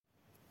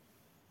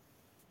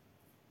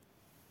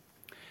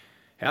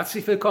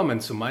Herzlich willkommen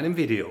zu meinem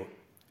Video.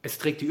 Es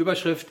trägt die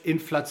Überschrift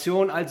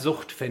Inflation als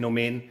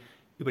Suchtphänomen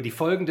über die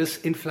Folgen des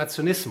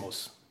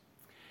Inflationismus.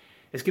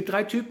 Es gibt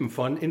 3 Typen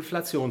von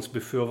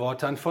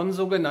Inflationsbefürwortern, von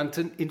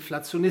sogenannten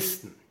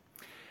Inflationisten.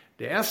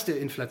 Der erste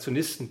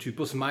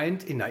Inflationistentypus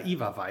meint in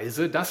naiver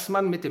Weise, dass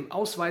man mit dem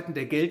Ausweiten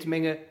der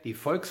Geldmenge die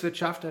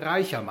Volkswirtschaft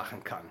reicher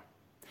machen kann.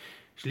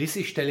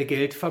 Schließlich stelle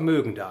Geld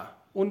Vermögen dar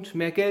und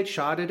mehr Geld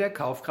schade der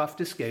Kaufkraft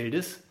des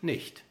Geldes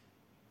nicht.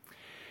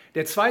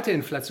 Der zweite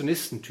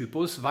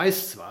Inflationistentypus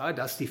weiß zwar,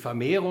 dass die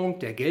Vermehrung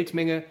der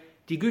Geldmenge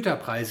die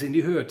Güterpreise in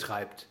die Höhe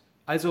treibt,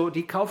 also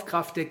die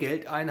Kaufkraft der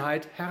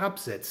Geldeinheit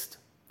herabsetzt.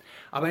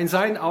 Aber in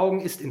seinen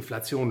Augen ist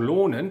Inflation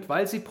lohnend,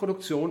 weil sie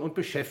Produktion und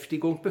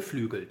Beschäftigung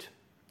beflügelt.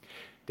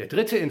 Der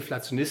dritte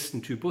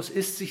Inflationistentypus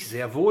ist sich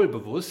sehr wohl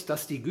bewusst,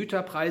 dass die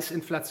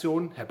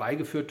Güterpreisinflation,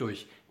 herbeigeführt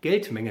durch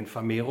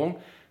Geldmengenvermehrung,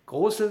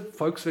 große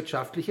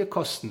volkswirtschaftliche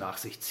Kosten nach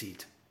sich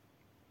zieht.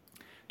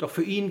 Doch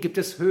für ihn gibt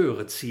es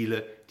höhere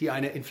Ziele, die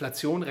eine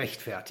Inflation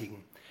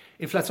rechtfertigen.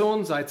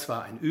 Inflation sei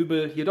zwar ein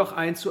Übel, jedoch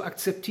ein zu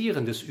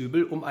akzeptierendes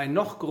Übel, um ein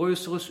noch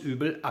größeres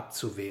Übel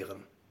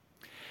abzuwehren.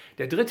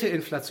 Der dritte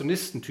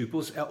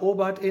Inflationistentypus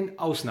erobert in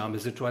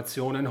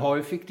Ausnahmesituationen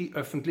häufig die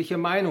öffentliche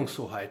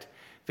Meinungshoheit,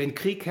 wenn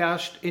Krieg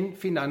herrscht in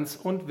Finanz-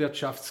 und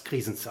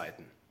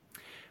Wirtschaftskrisenzeiten.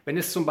 Wenn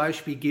es zum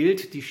Beispiel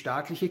gilt, die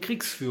staatliche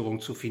Kriegsführung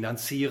zu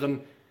finanzieren,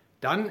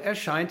 dann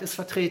erscheint es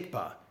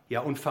vertretbar, ja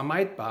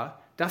unvermeidbar,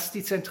 dass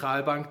die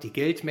Zentralbank die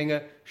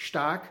Geldmenge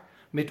stark,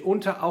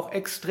 mitunter auch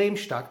extrem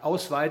stark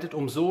ausweitet,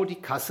 um so die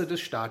Kasse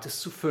des Staates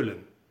zu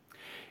füllen.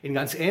 In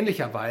ganz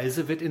ähnlicher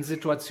Weise wird in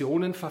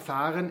Situationen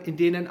verfahren, in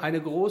denen eine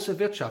große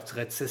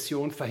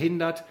Wirtschaftsrezession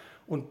verhindert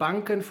und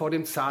Banken vor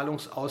dem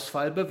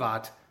Zahlungsausfall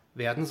bewahrt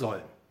werden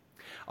sollen.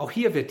 Auch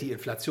hier wird die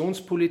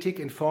Inflationspolitik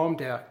in Form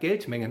der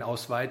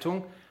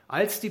Geldmengenausweitung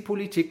als die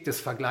Politik des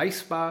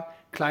vergleichsbar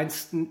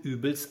kleinsten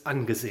Übels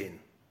angesehen.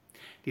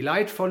 Die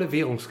leidvolle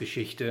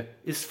Währungsgeschichte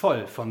ist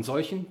voll von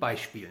solchen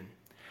Beispielen.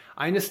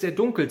 Eines der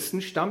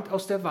dunkelsten stammt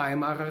aus der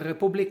Weimarer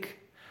Republik.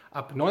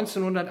 Ab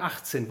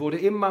 1918 wurde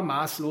immer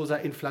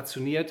maßloser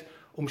inflationiert,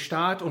 um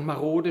Staat und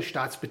marode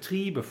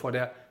Staatsbetriebe vor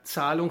der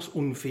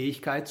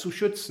Zahlungsunfähigkeit zu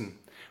schützen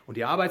und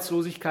die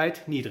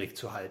Arbeitslosigkeit niedrig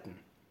zu halten.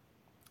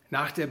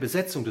 Nach der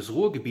Besetzung des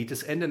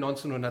Ruhrgebietes Ende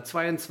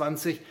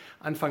 1922,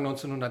 Anfang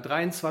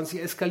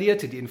 1923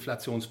 eskalierte die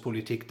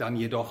Inflationspolitik dann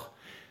jedoch.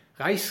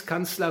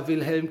 Reichskanzler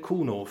Wilhelm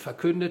Kuno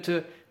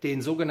verkündete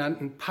den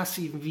sogenannten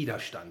passiven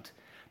Widerstand.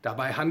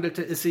 Dabei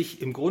handelte es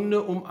sich im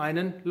Grunde um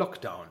einen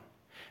Lockdown.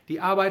 Die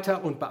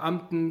Arbeiter und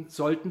Beamten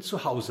sollten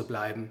zu Hause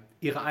bleiben.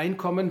 Ihre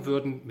Einkommen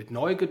würden mit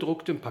neu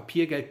gedrucktem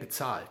Papiergeld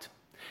bezahlt.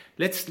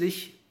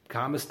 Letztlich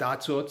kam es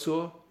dazu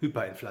zur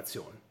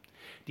Hyperinflation.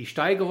 Die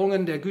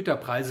Steigerungen der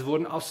Güterpreise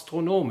wurden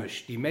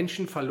astronomisch. Die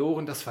Menschen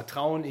verloren das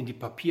Vertrauen in die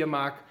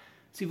Papiermark.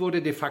 Sie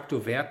wurde de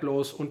facto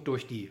wertlos und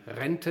durch die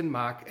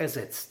Rentenmark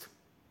ersetzt.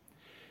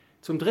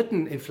 Zum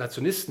dritten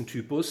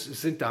Inflationistentypus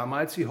sind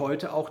damals wie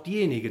heute auch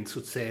diejenigen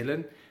zu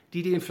zählen,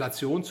 die die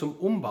Inflation zum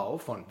Umbau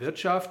von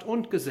Wirtschaft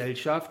und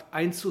Gesellschaft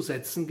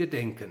einzusetzen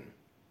gedenken.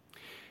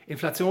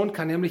 Inflation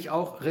kann nämlich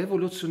auch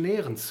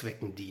revolutionären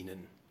Zwecken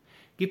dienen.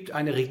 Gibt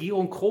eine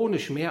Regierung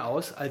chronisch mehr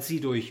aus, als sie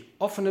durch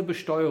offene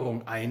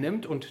Besteuerung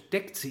einnimmt und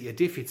deckt sie ihr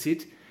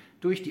Defizit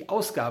durch die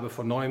Ausgabe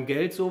von neuem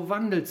Geld, so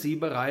wandelt sie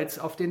bereits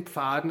auf den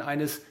Pfaden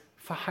eines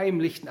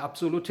verheimlichten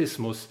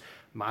Absolutismus,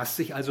 maßt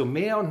sich also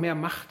mehr und mehr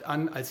Macht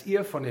an, als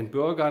ihr von den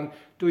Bürgern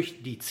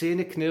durch die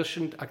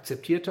zähneknirschend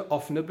akzeptierte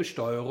offene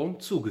Besteuerung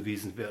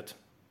zugewiesen wird.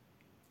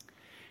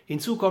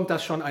 Hinzu kommt,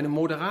 dass schon eine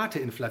moderate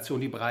Inflation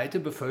die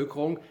breite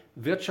Bevölkerung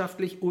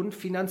wirtschaftlich und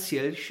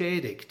finanziell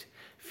schädigt,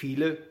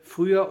 viele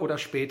früher oder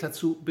später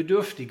zu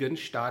Bedürftigen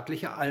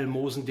staatlicher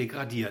Almosen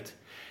degradiert.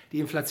 Die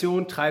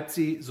Inflation treibt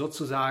sie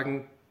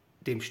sozusagen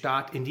dem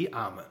Staat in die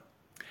Arme.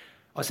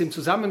 Aus dem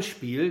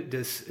Zusammenspiel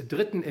des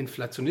dritten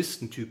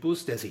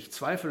Inflationistentypus, der sich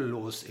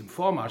zweifellos im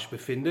Vormarsch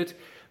befindet,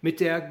 mit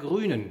der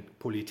grünen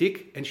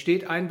Politik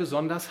entsteht ein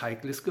besonders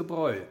heikles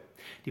Gebräu.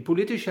 Die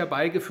politisch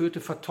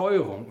herbeigeführte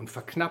Verteuerung und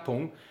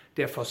Verknappung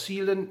der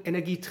fossilen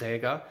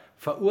Energieträger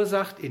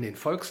verursacht in den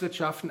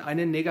Volkswirtschaften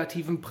einen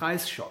negativen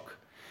Preisschock.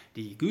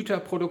 Die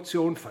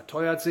Güterproduktion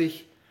verteuert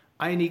sich,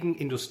 einigen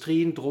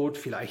Industrien droht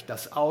vielleicht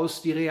das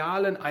Aus, die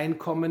realen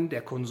Einkommen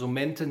der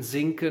Konsumenten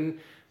sinken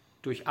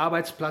durch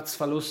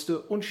Arbeitsplatzverluste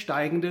und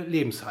steigende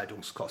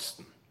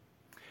Lebenshaltungskosten.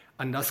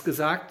 Anders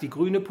gesagt, die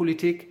grüne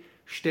Politik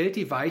stellt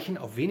die Weichen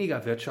auf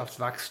weniger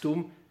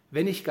Wirtschaftswachstum,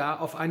 wenn nicht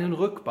gar auf einen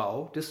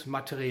Rückbau des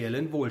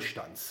materiellen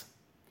Wohlstands.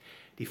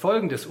 Die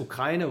Folgen des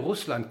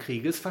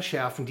Ukraine-Russland-Krieges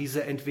verschärfen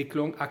diese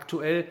Entwicklung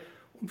aktuell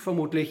und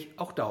vermutlich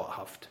auch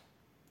dauerhaft.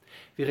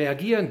 Wie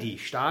reagieren die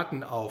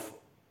Staaten auf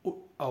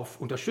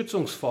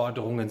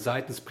Unterstützungsforderungen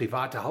seitens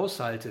privater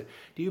Haushalte,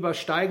 die über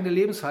steigende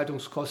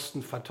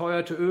Lebenshaltungskosten,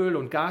 verteuerte Öl-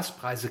 und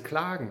Gaspreise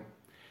klagen?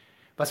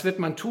 Was wird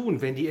man tun,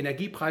 wenn die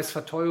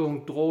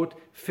Energiepreisverteuerung droht,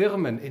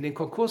 Firmen in den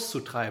Konkurs zu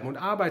treiben und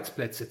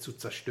Arbeitsplätze zu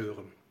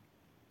zerstören?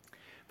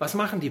 Was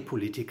machen die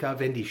Politiker,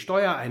 wenn die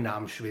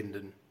Steuereinnahmen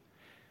schwinden?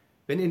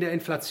 Wenn in der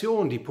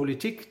Inflation die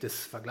Politik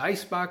des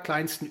vergleichbar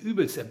kleinsten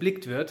Übels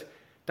erblickt wird,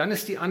 dann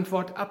ist die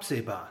Antwort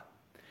absehbar.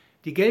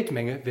 Die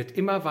Geldmenge wird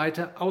immer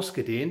weiter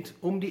ausgedehnt,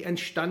 um die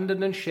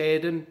entstandenen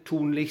Schäden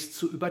tunlichst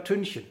zu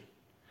übertünchen.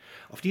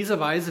 Auf diese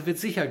Weise wird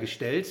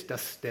sichergestellt,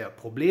 dass der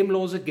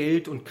problemlose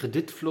Geld- und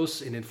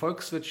Kreditfluss in den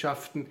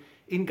Volkswirtschaften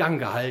in Gang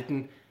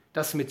gehalten,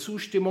 dass mit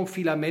Zustimmung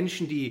vieler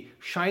Menschen die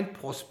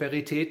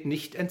Scheinprosperität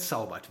nicht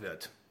entzaubert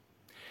wird.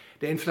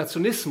 Der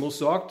Inflationismus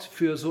sorgt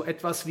für so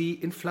etwas wie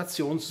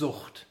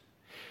Inflationssucht.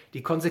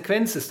 Die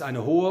Konsequenz ist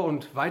eine hohe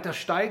und weiter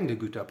steigende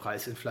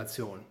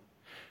Güterpreisinflation.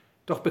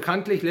 Doch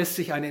bekanntlich lässt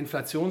sich eine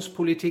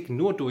Inflationspolitik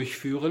nur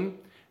durchführen,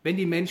 wenn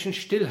die Menschen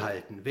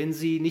stillhalten, wenn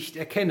sie nicht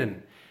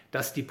erkennen,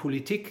 dass die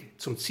Politik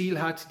zum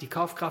Ziel hat, die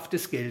Kaufkraft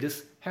des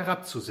Geldes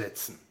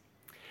herabzusetzen.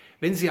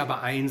 Wenn sie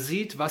aber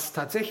einsieht, was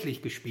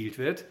tatsächlich gespielt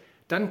wird,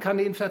 dann kann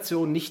die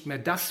Inflation nicht mehr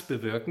das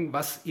bewirken,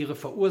 was ihre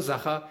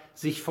Verursacher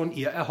sich von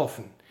ihr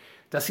erhoffen,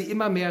 dass sie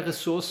immer mehr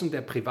Ressourcen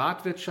der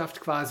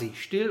Privatwirtschaft quasi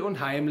still und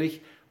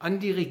heimlich an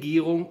die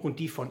Regierung und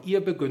die von ihr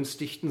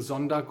begünstigten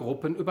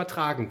Sondergruppen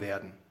übertragen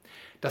werden,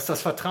 dass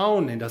das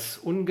Vertrauen in das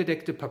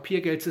ungedeckte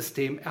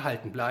Papiergeldsystem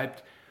erhalten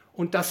bleibt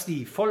und dass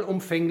die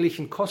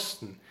vollumfänglichen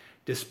Kosten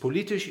des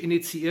politisch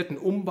initiierten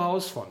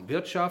Umbaus von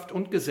Wirtschaft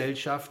und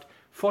Gesellschaft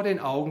vor den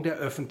Augen der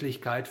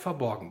Öffentlichkeit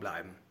verborgen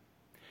bleiben.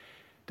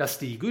 Dass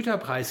die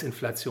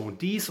Güterpreisinflation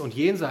dies und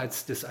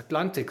jenseits des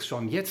Atlantiks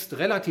schon jetzt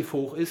relativ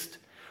hoch ist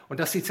und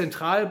dass die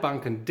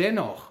Zentralbanken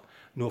dennoch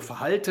nur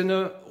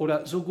verhaltene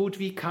oder so gut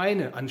wie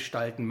keine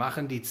Anstalten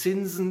machen, die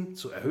Zinsen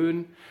zu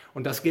erhöhen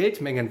und das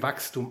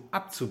Geldmengenwachstum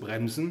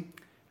abzubremsen,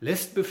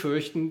 lässt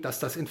befürchten, dass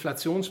das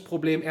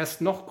Inflationsproblem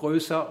erst noch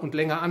größer und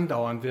länger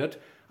andauern wird,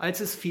 als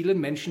es vielen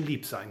Menschen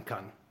lieb sein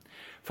kann.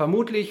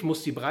 Vermutlich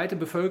muss die breite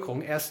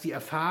Bevölkerung erst die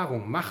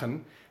Erfahrung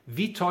machen,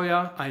 wie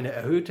teuer eine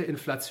erhöhte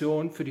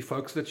Inflation für die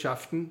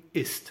Volkswirtschaften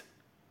ist,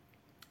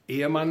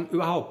 ehe man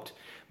überhaupt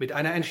mit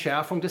einer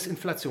Entschärfung des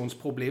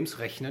Inflationsproblems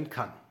rechnen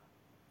kann.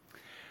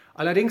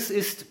 Allerdings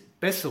ist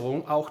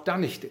Besserung auch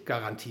dann nicht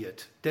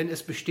garantiert, denn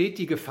es besteht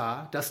die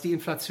Gefahr, dass die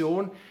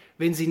Inflation,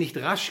 wenn sie nicht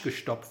rasch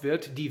gestoppt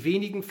wird, die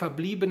wenigen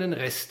verbliebenen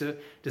Reste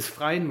des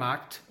freien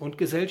Markt- und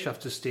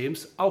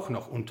Gesellschaftssystems auch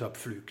noch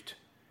unterpflügt.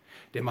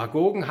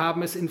 Demagogen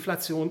haben es in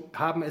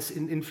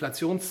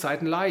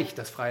Inflationszeiten leicht,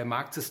 das freie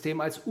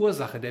Marktsystem als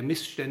Ursache der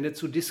Missstände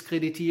zu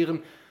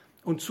diskreditieren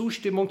und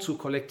Zustimmung zu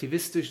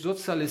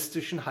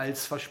kollektivistisch-sozialistischen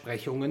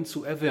Heilsversprechungen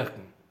zu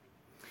erwirken.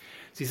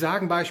 Sie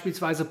sagen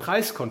beispielsweise,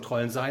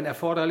 Preiskontrollen seien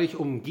erforderlich,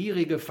 um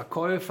gierige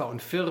Verkäufer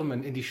und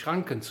Firmen in die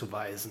Schranken zu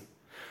weisen.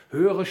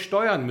 Höhere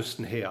Steuern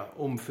müssten her,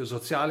 um für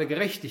soziale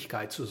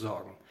Gerechtigkeit zu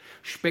sorgen.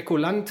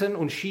 Spekulanten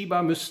und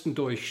Schieber müssten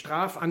durch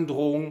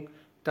Strafandrohung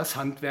das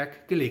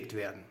Handwerk gelegt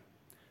werden.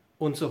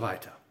 Und so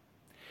weiter.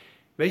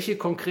 Welche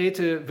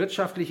konkrete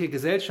wirtschaftliche,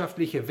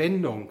 gesellschaftliche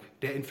Wendung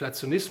der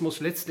Inflationismus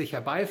letztlich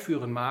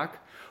herbeiführen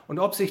mag und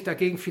ob sich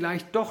dagegen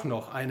vielleicht doch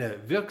noch eine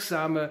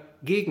wirksame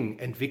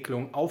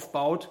Gegenentwicklung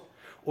aufbaut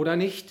oder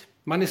nicht,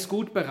 man ist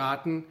gut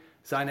beraten,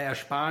 seine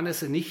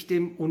Ersparnisse nicht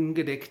dem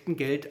ungedeckten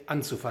Geld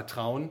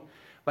anzuvertrauen,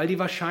 weil die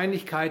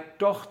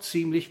Wahrscheinlichkeit doch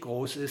ziemlich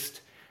groß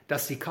ist,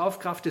 dass die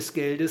Kaufkraft des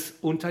Geldes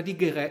unter die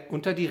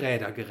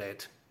Räder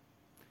gerät.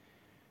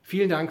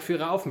 Vielen Dank für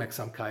Ihre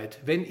Aufmerksamkeit.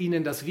 Wenn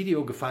Ihnen das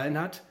Video gefallen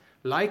hat,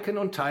 liken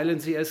und teilen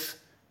Sie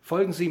es,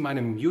 folgen Sie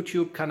meinem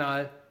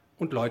YouTube-Kanal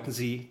und läuten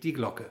Sie die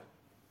Glocke.